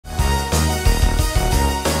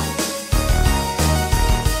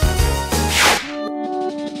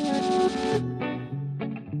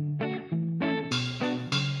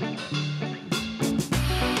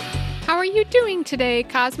doing today,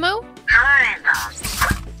 Cosmo? Horrible.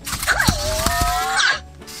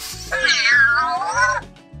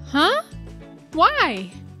 Huh?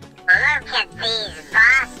 Why? Look at these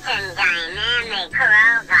Boston Dynamic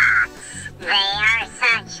robots. They are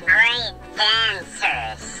such great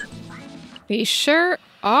dancers. They sure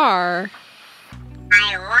are.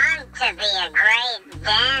 I want to be a great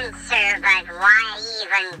dancer, but why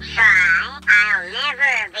even try? I'll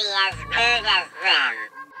never be as good as them.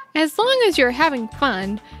 As long as you're having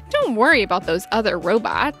fun, don't worry about those other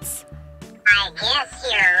robots. I guess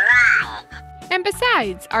you're right. And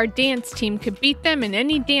besides, our dance team could beat them in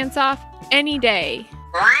any dance-off any day.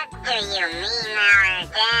 What do you mean, our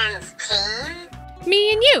dance team?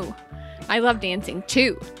 Me and you. I love dancing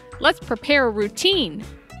too. Let's prepare a routine.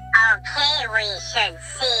 Okay, we should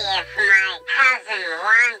see if my cousin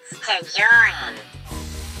wants to join.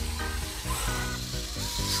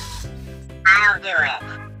 I'll do it.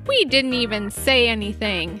 We didn't even say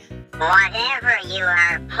anything. Whatever you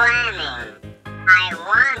are planning, I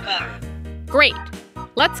want him. Great.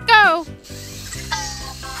 Let's go.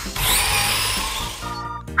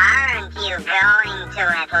 Aren't you going to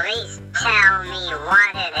at least tell me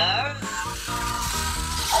what it is?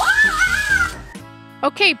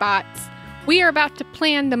 Okay, bots. We are about to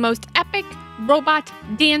plan the most epic robot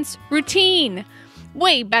dance routine.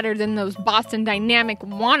 Way better than those Boston Dynamic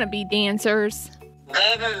wannabe dancers.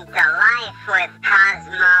 Didn't the Life with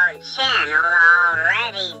Cosmo channel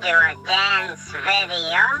already do a dance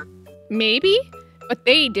video? Maybe, but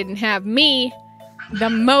they didn't have me, the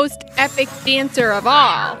most epic dancer of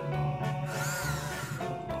all.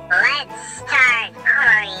 Let's start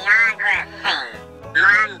choreographing.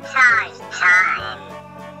 Montage time.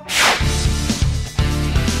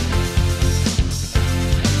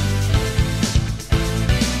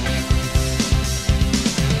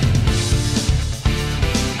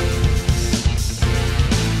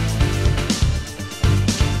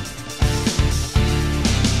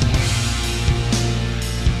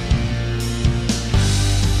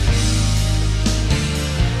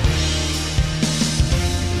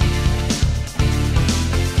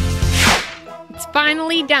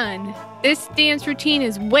 Finally done. This dance routine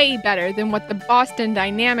is way better than what the Boston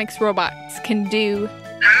Dynamics robots can do.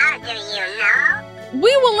 How do you know?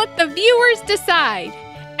 We will let the viewers decide.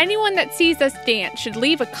 Anyone that sees us dance should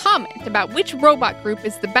leave a comment about which robot group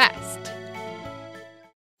is the best.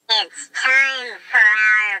 It's time for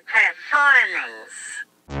our performance.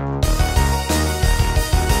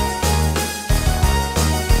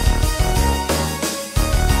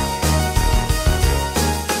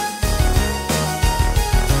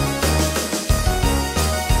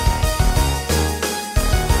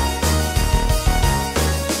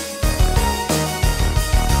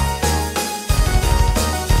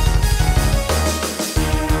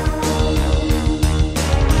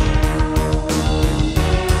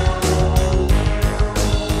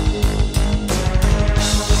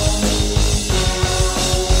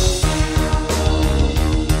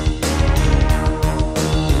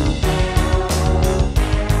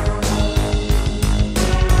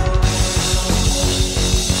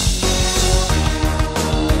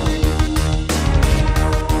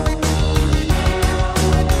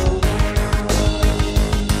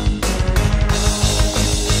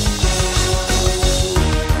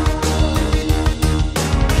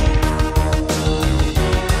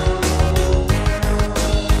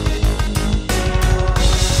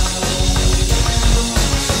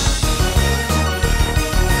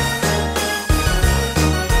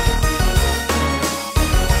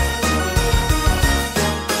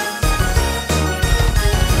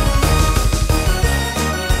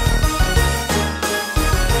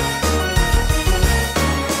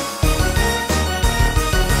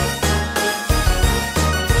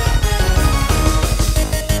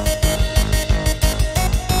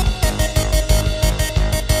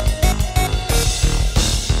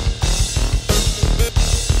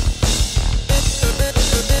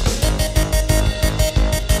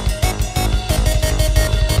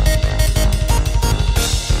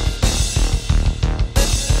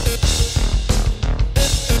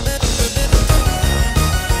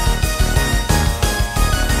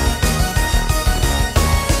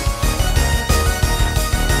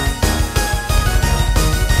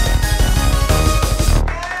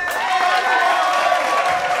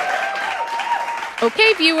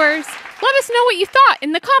 Okay, viewers, let us know what you thought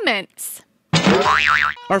in the comments.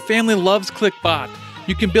 Our family loves ClicBot.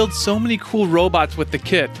 You can build so many cool robots with the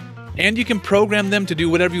kit, and you can program them to do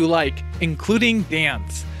whatever you like, including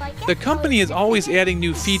dance. The company is always adding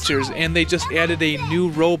new features, and they just added a new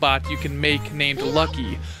robot you can make named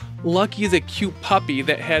Lucky. Lucky is a cute puppy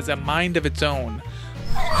that has a mind of its own.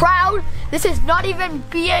 Crowd, this is not even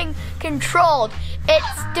being controlled.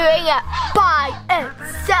 It's doing it by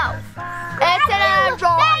itself. It's an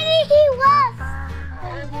android.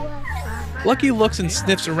 Lucky looks and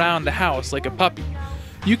sniffs around the house like a puppy.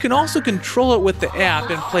 You can also control it with the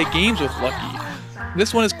app and play games with Lucky.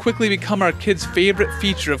 This one has quickly become our kids' favorite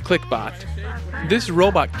feature of ClicBot. This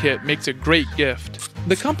robot kit makes a great gift.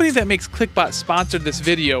 The company that makes ClicBot sponsored this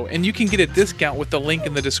video, and you can get a discount with the link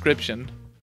in the description.